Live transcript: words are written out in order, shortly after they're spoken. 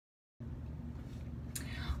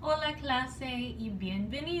Hola clase y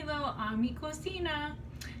bienvenido a mi cocina.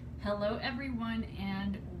 Hello everyone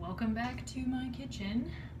and welcome back to my kitchen.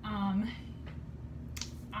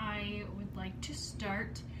 I would like to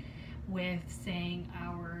start with saying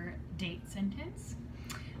our date sentence.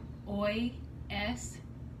 Hoy es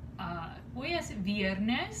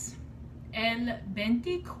viernes el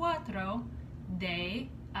 24 de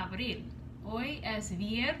abril. Hoy es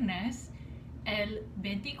viernes el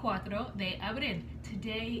 24 de abril.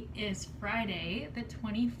 Today is Friday, the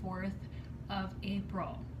 24th of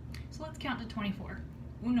April. So let's count to 24.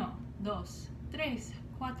 1, 2, 3,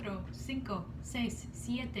 4, 5, 6,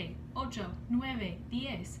 7, 8, 9, 10, 11,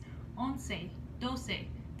 12, 13, 14,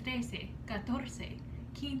 15,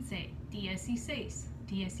 16,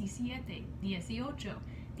 17,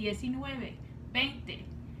 18, 19, 20,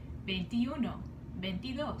 21,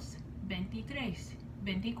 22, 23,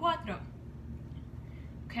 24.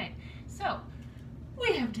 Okay, so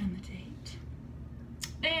we have done the date.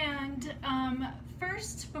 And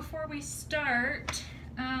first, before we start,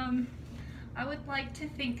 I would like to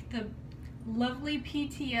thank the lovely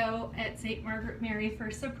PTO at St. Margaret Mary for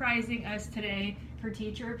surprising us today for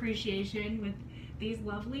Teacher Appreciation with these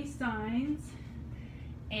lovely signs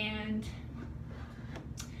and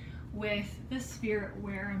with the spirit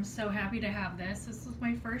wear. I'm so happy to have this. This was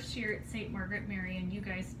my first year at St. Margaret Mary and you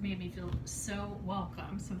guys made me feel so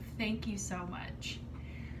welcome. So thank you so much.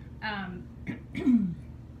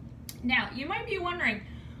 Now you might be wondering,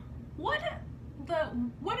 what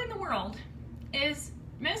in the world is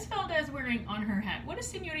Miss Valdez wearing on her head? What is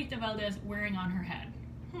Senorita Valdez wearing on her head?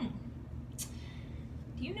 Do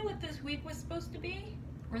you know what this week was supposed to be?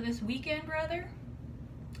 Or this weekend, rather?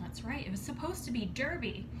 That's right, it was supposed to be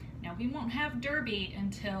Derby. Now we won't have Derby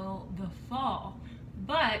until the fall,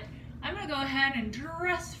 but I'm gonna go ahead and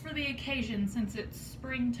dress for the occasion since it's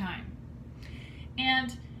springtime.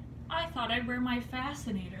 And I thought I'd wear my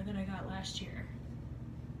fascinator that I got last year.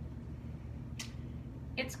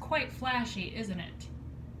 It's quite flashy, isn't it?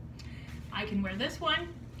 I can wear this one,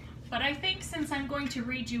 but I think since I'm going to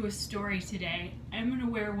read you a story today, I'm gonna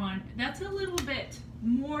wear one that's a little bit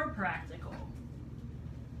more practical.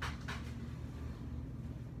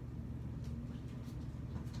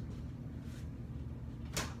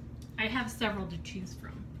 I have several to choose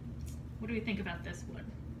from. What do we think about this one?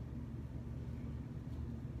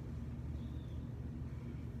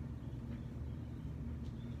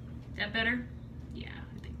 That better? Yeah,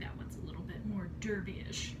 I think that one's a little bit more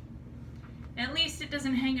derby-ish. At least it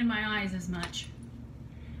doesn't hang in my eyes as much.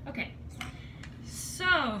 Okay,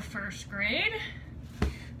 so first grade.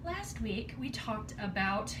 Last week we talked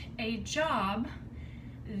about a job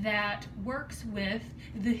that works with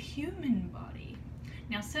the human body.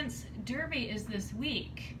 Now since Derby is this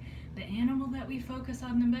week, the animal that we focus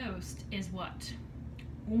on the most is what?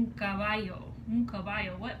 Un caballo. Un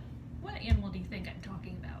caballo. What animal do you think I'm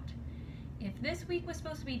talking about? If this week was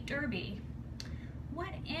supposed to be Derby, what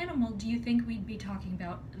animal do you think we'd be talking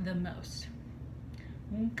about the most?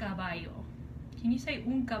 Un caballo. Can you say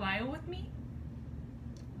un caballo with me?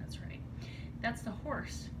 That's right. That's the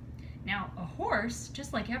horse. Now, a horse,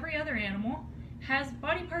 just like every other animal, has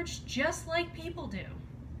body parts just like people do.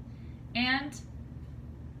 And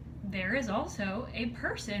there is also a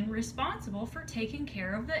person responsible for taking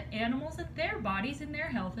care of the animals and their bodies and their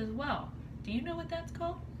health as well. Do you know what that's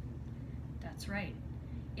called? That's right.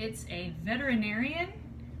 It's a veterinarian,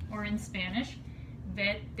 or in Spanish,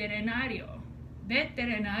 veterinario.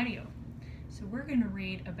 Veterinario. So we're going to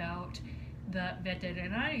read about the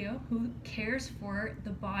veterinario who cares for the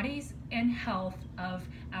bodies and health of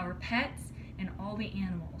our pets and all the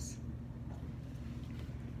animals.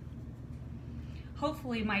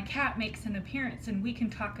 Hopefully my cat makes an appearance and we can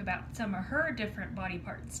talk about some of her different body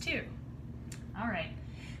parts too. All right.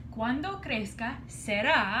 Cuando crezca,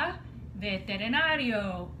 será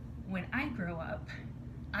veterinario. When I grow up,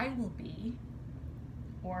 I will be,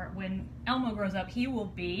 or when Elmo grows up, he will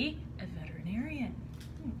be a veterinarian.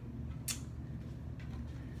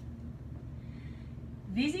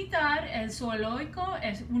 Visitar el zoológico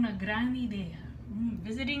es una gran idea.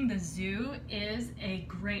 Visiting the zoo is a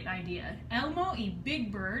great idea. Elmo y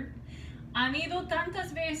Big Bird han ido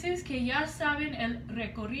tantas veces que ya saben el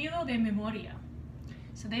recorrido de memoria.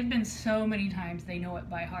 So they've been so many times they know it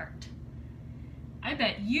by heart. I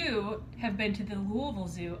bet you have been to the Louisville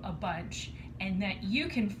Zoo a bunch and that you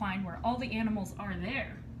can find where all the animals are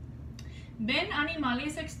there. Ven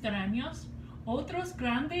animales extraños, otros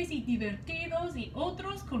grandes y divertidos y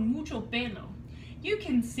otros con mucho pelo. You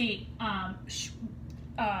can see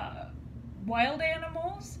wild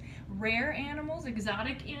animals, rare animals,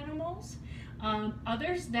 exotic animals,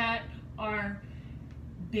 others that are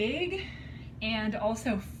big and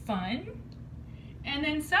also fun, and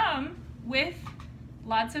then some with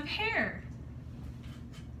lots of hair.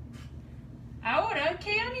 Ahora,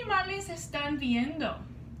 ¿qué animales están viendo?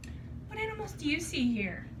 What animals do you see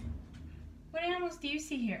here? What animals do you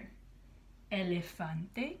see here?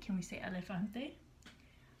 Elefante, can we say elefante?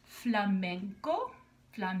 Flamenco,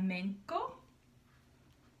 flamenco.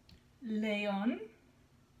 Leon,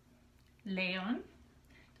 leon.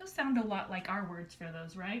 Those sound a lot like our words for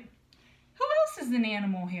those, right? Who else is an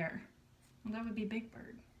animal here? Well, that would be big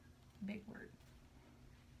bird, big word.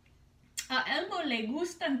 A Elmo le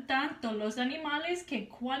gustan tanto los animales que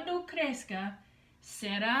cuando crezca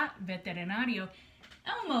será veterinario.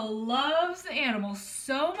 Elmo loves the animals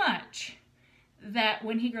so much that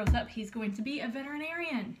when he grows up, he's going to be a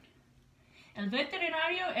veterinarian. El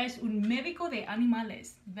veterinario es un médico de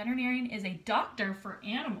animales. The veterinarian is a doctor for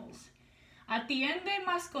animals. Atiende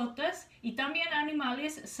mascotas y también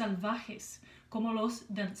animales salvajes, como los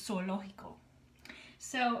del zoológico.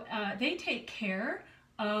 So they take care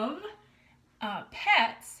of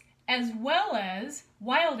pets as well as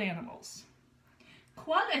wild animals.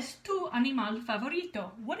 ¿Cuál es tu animal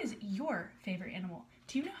favorito? What is your favorite animal?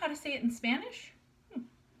 Do you know how to say it in Spanish?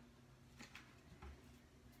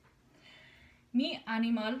 Mi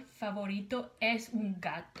animal favorito es un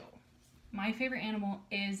gato. My favorite animal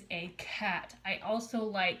is a cat. I also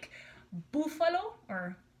like buffalo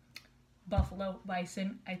or buffalo,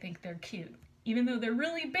 bison. I think they're cute. Even though they're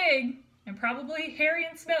really big and probably hairy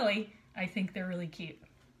and smelly, I think they're really cute.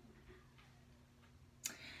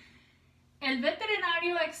 El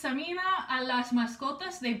veterinario examina a las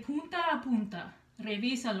mascotas de punta a punta.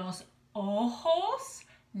 Revisa los ojos,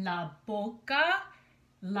 la boca,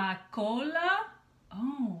 la cola.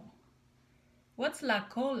 Oh, what's la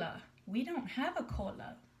cola? We don't have a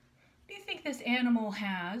cola. What do you think this animal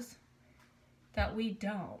has that we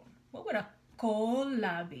don't? What would a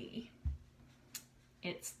cola be?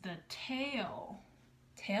 It's the tail.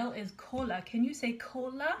 Tail is cola. Can you say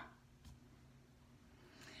cola?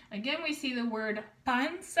 Again, we see the word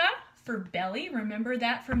panza for belly. Remember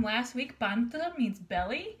that from last week? Panza means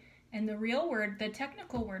belly. And the real word, the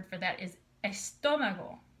technical word for that is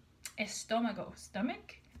estómago. Estómago,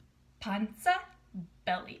 stomach. Panza,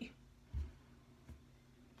 belly.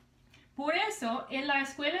 Por eso, en la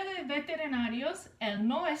escuela de veterinarios, él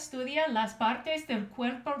no estudia las partes del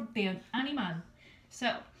cuerpo del animal.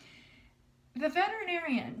 So, the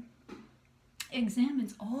veterinarian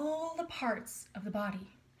examines all the parts of the body.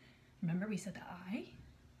 Remember, we said the eye.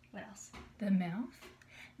 What else? The mouth,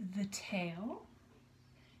 the tail.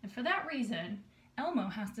 And for that reason, Elmo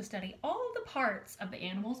has to study all the parts of the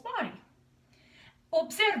animal's body.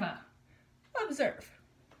 Observa. Observe.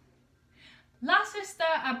 Las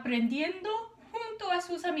está aprendiendo junto a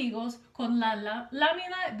sus amigos con la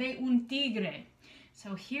lámina de un tigre.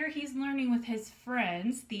 So here he's learning with his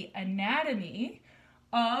friends the anatomy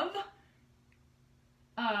of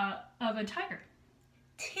a tiger.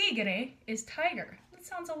 Tigre is tiger. That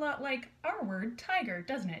sounds a lot like our word tiger,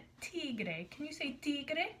 doesn't it? Tigre. Can you say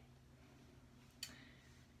tigre?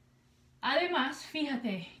 Además,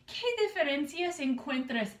 fíjate, ¿qué diferencias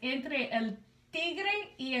encuentras entre el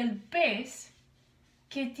tigre y el pez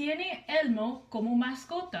que tiene Elmo como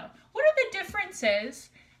mascota? What are the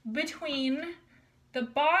differences between the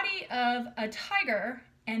body of a tiger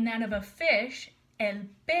and that of a fish? El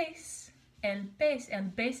pez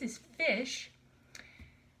is fish.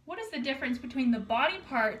 What is the difference between the body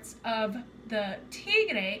parts of the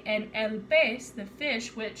tigre and el pez, the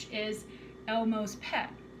fish, which is Elmo's pet?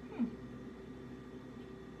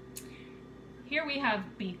 Here we have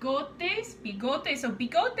bigotes. Bigote, so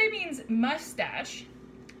bigote means mustache,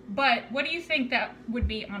 but what do you think that would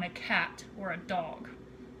be on a cat or a dog?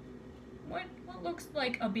 What looks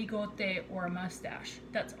like a bigote or a mustache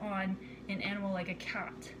that's on an animal like a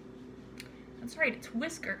cat? That's right, it's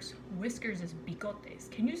whiskers. Whiskers is bigotes.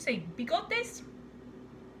 Can you say bigotes?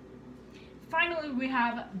 Finally, we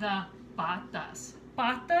have the patas.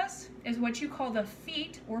 Patas is what you call the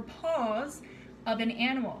feet or paws of an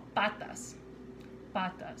animal. Patas.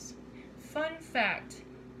 Patas. Fun fact,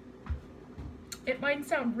 it might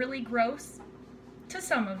sound really gross to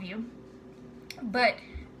some of you, but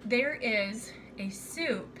there is a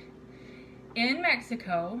soup in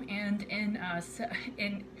Mexico and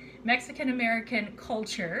in Mexican-American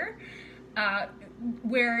culture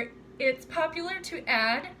where it's popular to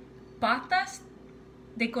add patas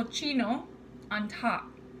de cochino on top.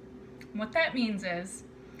 And what that means is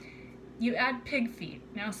you add pig feet.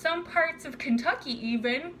 Now, some parts of Kentucky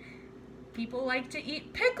even, people like to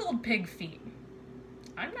eat pickled pig feet.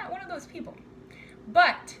 I'm not one of those people.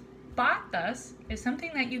 But patas is something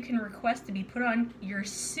that you can request to be put on your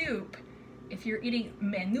soup if you're eating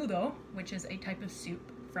menudo, which is a type of soup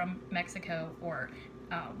from Mexico or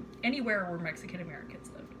anywhere where Mexican Americans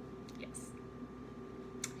live. Yes.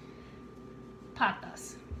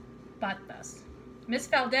 Patas. Patas. Miss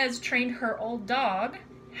Valdez trained her old dog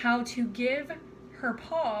how to give her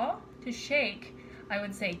paw to shake. I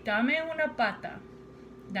would say, dame una pata.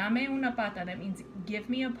 Dame una pata. That means give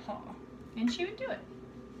me a paw. And she would do it.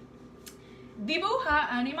 Dibuja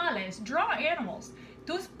animales. Draw animals.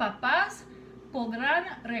 Tus papás podrán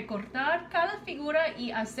recortar cada figura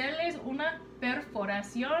y hacerles una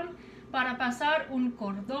perforación para pasar un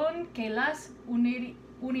cordón que las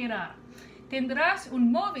unirá. Tendrás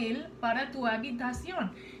un móvil para tu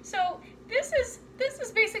habitación. So this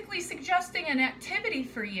is basically suggesting an activity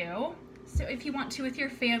for you. So if you want to with your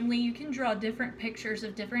family, you can draw different pictures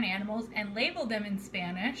of different animals and label them in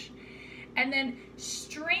Spanish. And then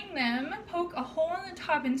string them, poke a hole in the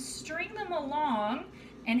top and string them along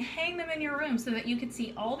and hang them in your room so that you could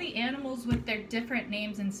see all the animals with their different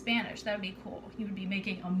names in Spanish. That would be cool. You would be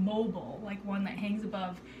making a mobile, like one that hangs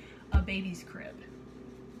above a baby's crib.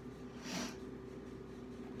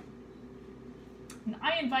 And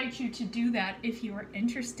I invite you to do that if you are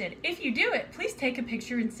interested. If you do it, please take a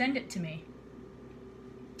picture and send it to me.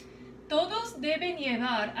 Todos deben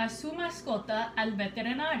llevar a su mascota al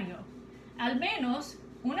veterinario, al menos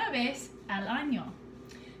una vez al año.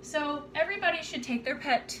 So everybody should take their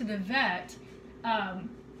pet to the vet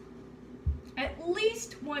at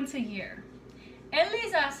least once a year. Él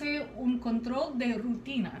les hace un control de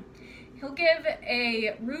rutina. He'll give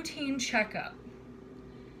a routine checkup,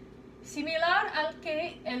 similar al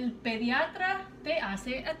que el pediatra te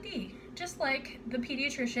hace a ti, just like the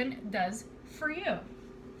pediatrician does for you.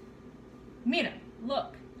 Mira,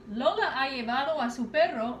 look. Lola ha llevado a su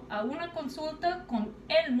perro a una consulta con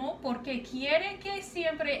Elmo porque quiere que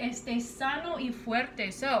siempre esté sano y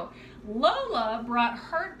fuerte. So, Lola brought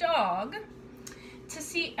her dog to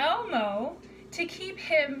see Elmo to keep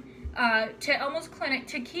him, to Elmo's clinic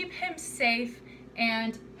to keep him safe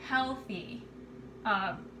and healthy.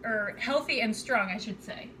 Or healthy and strong, I should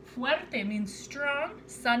say. Fuerte means strong,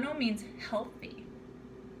 sano means healthy.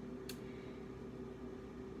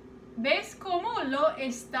 ¿Ves cómo lo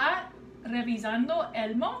está revisando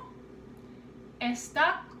Elmo?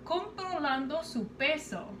 Está controlando su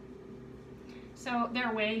peso. So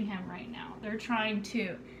they're weighing him right now. They're trying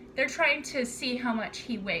to see how much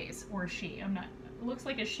he weighs, or she. It looks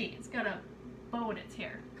like a she. It's got a bow in its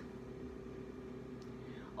hair.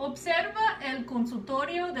 Observa el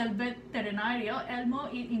consultorio del veterinario Elmo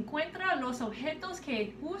y encuentra los objetos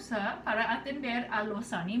que usa para atender a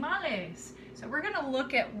los animales. So we're going to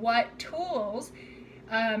look at what tools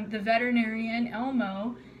the veterinarian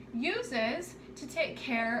Elmo uses to take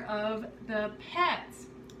care of the pets.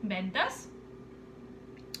 Vendas,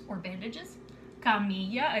 or bandages.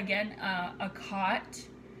 Camilla, again, a cot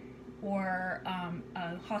or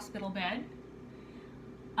a hospital bed.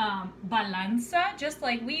 Balanza, just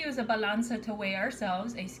like we use a balanza to weigh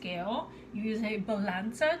ourselves, a scale, you use a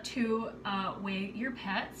balanza to weigh your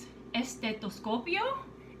pets. Estetoscopio,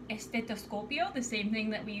 the same thing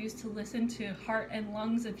that we use to listen to heart and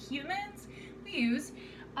lungs of humans, we use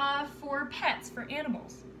for pets, for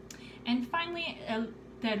animals. And finally, el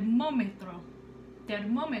termómetro.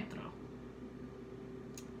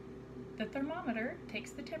 The thermometer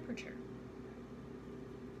takes the temperature.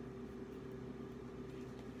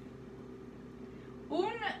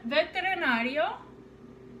 Un veterinario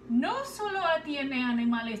no solo atiende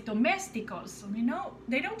animales domésticos.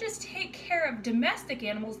 They don't just take care of domestic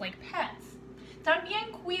animals like pets.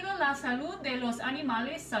 También cuida la salud de los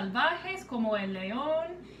animales salvajes como el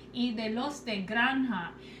león y de los de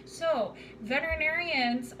granja. So,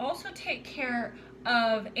 veterinarians also take care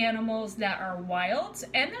of animals that are wild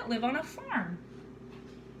and that live on a farm.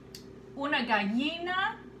 Una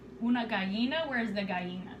gallina, where's the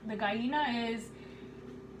gallina? The gallina is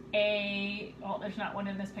there's not one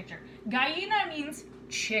in this picture. Gallina means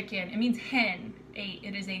chicken. It means hen.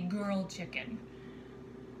 It is a girl chicken.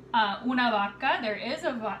 Una vaca. There is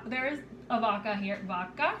a vaca here.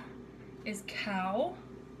 Vaca is cow.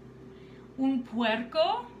 Un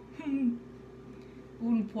puerco. Un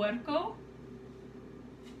puerco.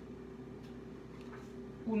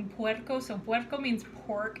 Un puerco. So puerco means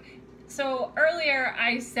pork. So earlier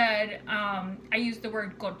I said I used the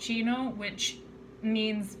word cochino, which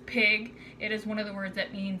means pig. It is one of the words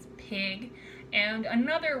that means pig. And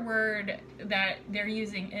another word that they're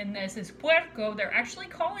using in this is puerco. They're actually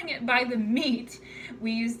calling it by the meat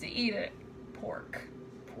we used to eat it. Pork.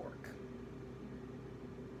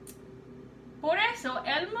 Por eso,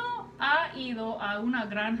 Elmo ido a una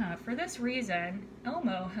granja. For this reason,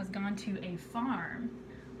 Elmo has gone to a farm.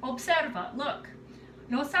 Observa, look.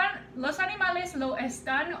 Los animales lo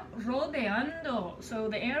están rodeando. So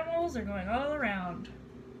the animals are going all around.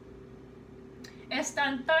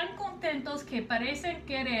 Están tan contentos que parecen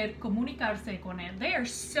querer comunicarse con él. They are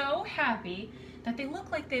so happy that they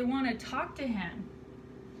look like they want to talk to him.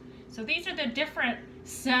 So these are the different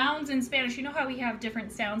sounds in Spanish. You know how we have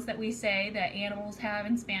different sounds that we say that animals have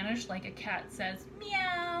in Spanish? Like a cat says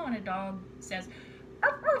meow and a dog says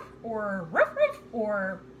ruff, ruff, or ruff, ruff,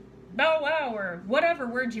 or bow wow, or whatever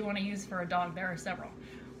words you want to use for a dog. There are several.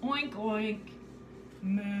 Oink oink,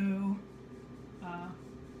 moo,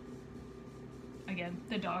 again,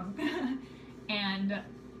 the dog, and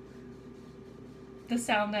the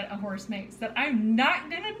sound that a horse makes that I'm not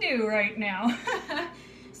gonna do right now.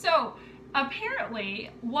 So apparently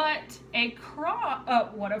what a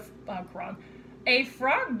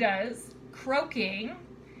frog does, croaking,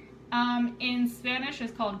 in Spanish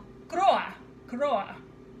is called croa, croa.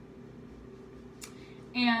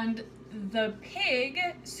 And the pig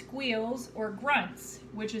squeals or grunts,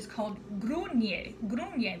 which is called gruñe,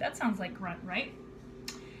 gruñe. That sounds like grunt, right?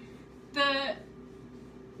 The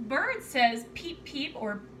bird says peep peep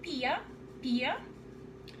or pia, pia.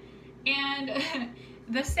 And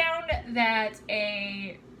the sound that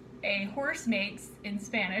a horse makes in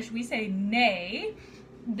Spanish, we say neigh,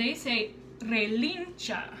 they say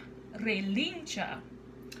relincha, relincha.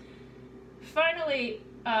 Finally,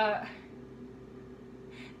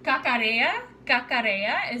 cacarea,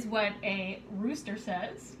 cacarea is what a rooster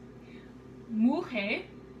says. Muge,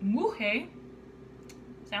 muge,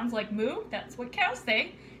 sounds like moo, that's what cows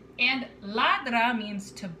say. And ladra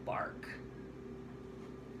means to bark.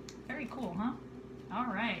 Very cool, huh? All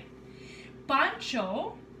right.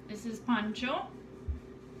 Pancho, this is Pancho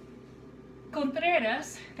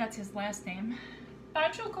Contreras, that's his last name.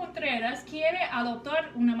 Pancho Contreras quiere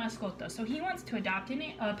adoptar una mascota, so he wants to adopt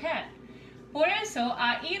a pet. Por eso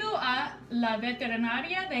ha ido a la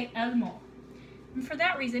veterinaria de Elmo. And for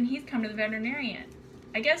that reason, he's come to the veterinarian.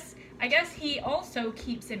 I guess he also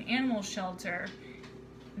keeps an animal shelter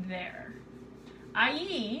there.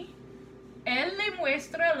 Allí, él le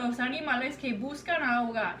muestra los animales que buscan a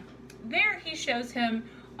hogar. There he shows him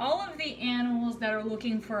all of the animals that are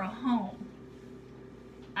looking for a home.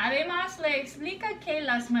 Además, le explica que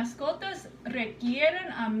las mascotas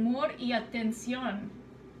requieren amor y atención.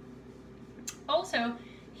 Also,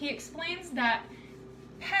 he explains that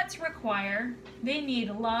pets they need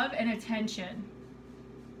love and attention.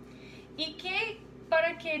 Y que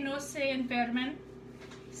para que no se enfermen,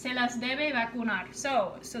 se las debe vacunar.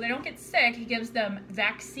 So they don't get sick, he gives them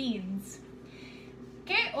vaccines.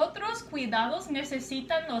 ¿Qué otros cuidados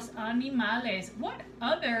necesitan los animales? What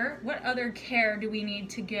other care do we need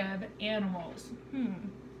to give animals?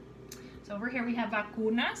 So over here we have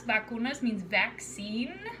vacunas. Vacunas means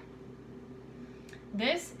vaccine.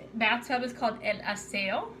 This bathtub is called el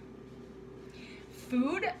aseo.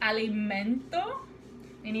 Food, alimento.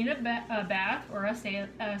 They need a bath or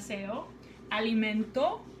aseo.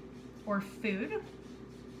 Alimento, or food.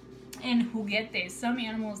 And juguetes. Some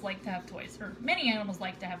animals like to have toys, or many animals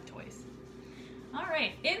like to have toys. All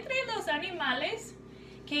right. Entre los animales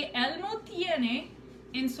que Elmo tiene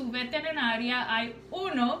en su veterinaria hay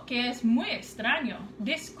uno que es muy extraño.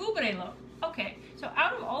 Descúbrelo. Okay, so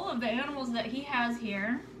out of all of the animals that he has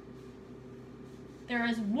here, there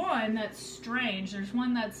is one that's strange. There's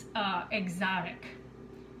one that's exotic.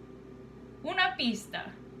 Una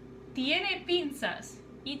pista. Tiene pinzas.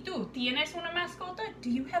 ¿Y tú? ¿Tienes una mascota? Do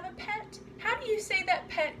you have a pet? How do you say that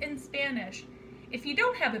pet in Spanish? If you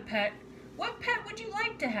don't have a pet, what pet would you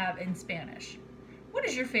like to have in Spanish? What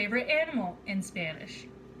is your favorite animal in Spanish?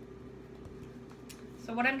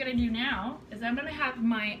 So what I'm going to do now is I'm going to have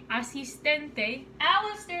my asistente,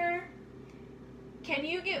 Alistair. Can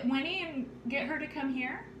you get Winnie and get her to come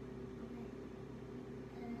here?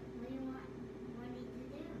 What do you want Winnie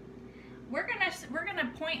to do? We're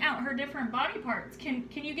gonna point out her different body parts. Can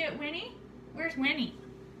you get Winnie? Where's Winnie?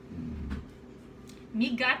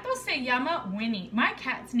 Mi gato se llama Winnie. My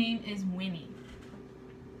cat's name is Winnie.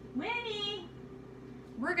 Winnie!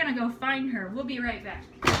 We're gonna go find her. We'll be right back.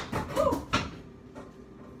 Woo!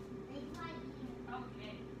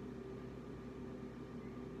 Okay.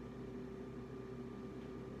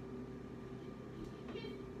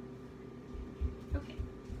 Okay.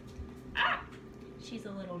 Ah! She's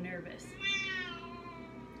a little nervous.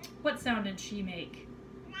 What sound did she make?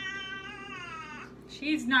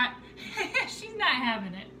 She's not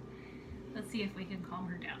having it. Let's see if we can calm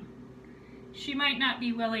her down. She might not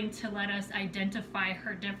be willing to let us identify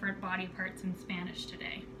her different body parts in Spanish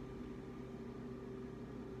today.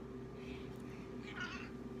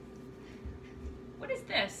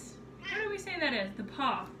 this? What do we say that is? The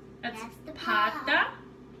paw. That's the paw. pata.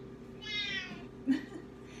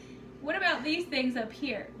 What about these things up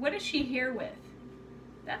here? What is she here with?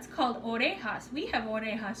 That's called orejas. We have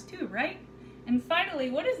orejas too, right? And finally,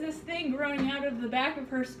 what is this thing growing out of the back of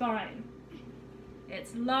her spine?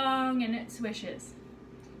 It's long and it swishes.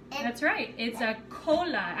 That's right. It's a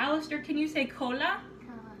cola. Alistair, can you say cola?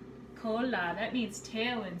 Cola. That means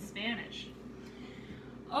tail in Spanish.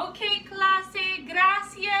 Okay, clase.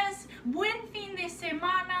 Gracias. Buen fin de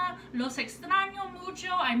semana. Los extraño mucho.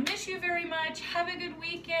 I miss you very much. Have a good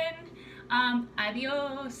weekend.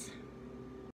 Adios.